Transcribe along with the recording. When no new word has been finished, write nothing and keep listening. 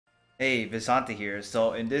Hey, Visante here.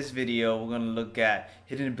 So in this video, we're gonna look at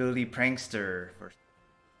hidden ability Prankster first.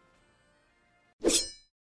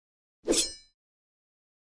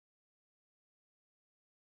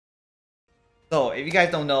 So if you guys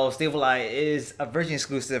don't know, Sableye is a version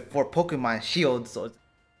exclusive for Pokemon Shield. So it's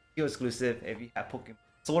Shield exclusive. If you have Pokemon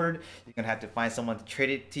Sword, you're gonna have to find someone to trade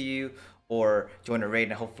it to you or join a raid,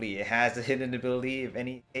 and hopefully it has a hidden ability if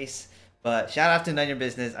any case. But shout out to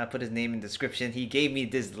Nunyabidess. I put his name in the description. He gave me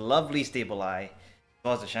this lovely Sableye, as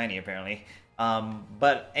well as a shiny apparently.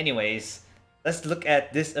 But anyways, let's look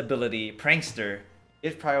at this ability. Prankster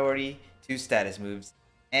gives priority to status moves,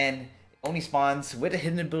 and it only spawns with a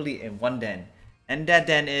hidden ability in one den. And that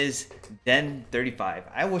den is Den 35.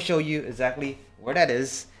 I will show you exactly where that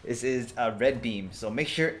is. This is a red beam. So make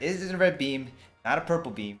sure it is a red beam, not a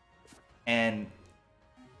purple beam. And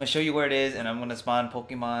I'm gonna show you where it is, and I'm gonna spawn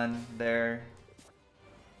Pokemon there.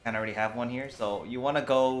 I already have one here. So you wanna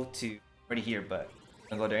go to already here, but I'm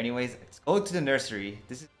gonna go there anyways. Let's go to the nursery.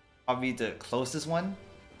 This is probably the closest one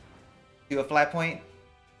to a flat point.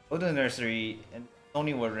 Go to the nursery and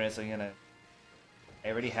only wilderness, so you're gonna I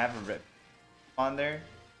already have a red on there.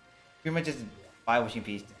 Pretty much just buy a wishing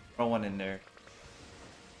piece, throw one in there.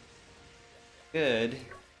 Good.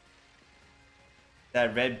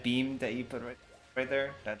 That red beam that you put right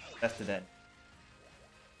there, that's the den.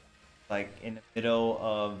 Like in the middle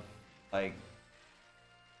of like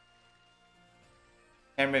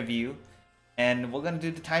camera view. And we're gonna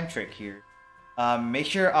do the time trick here. Make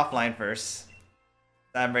sure you're offline first.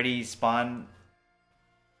 I'm ready to spawn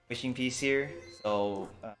wishing piece here, so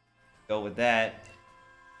go with that.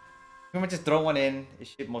 Pretty much just throw one in. It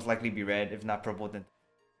should most likely be red, if not purple, then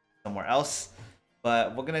somewhere else.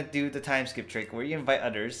 But we're gonna do the time skip trick where you invite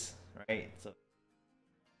others, right? So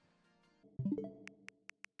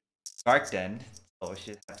dark den, so it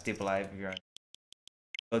should have Sableye if you're on.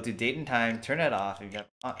 Go to date and time, turn it off if you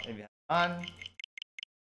have on.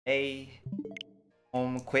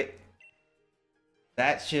 Home quit.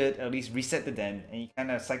 That should at least reset the den, and you kind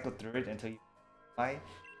of cycle through it until you buy.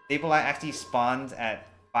 Sableye actually spawns at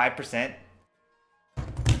 5%.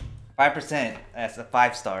 5% as a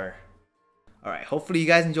 5-star. Alright, hopefully you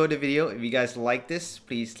guys enjoyed the video. If you guys like this,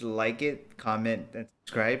 please like it, comment, and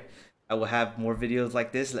subscribe. I will have more videos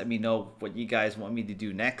like this. Let me know what you guys want me to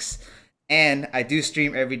do next. And I do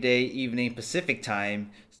stream every day, evening Pacific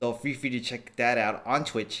time, so feel free to check that out on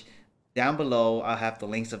Twitch. Down below, I'll have the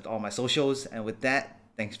links of all my socials. And with that,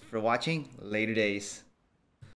 thanks for watching. Later days.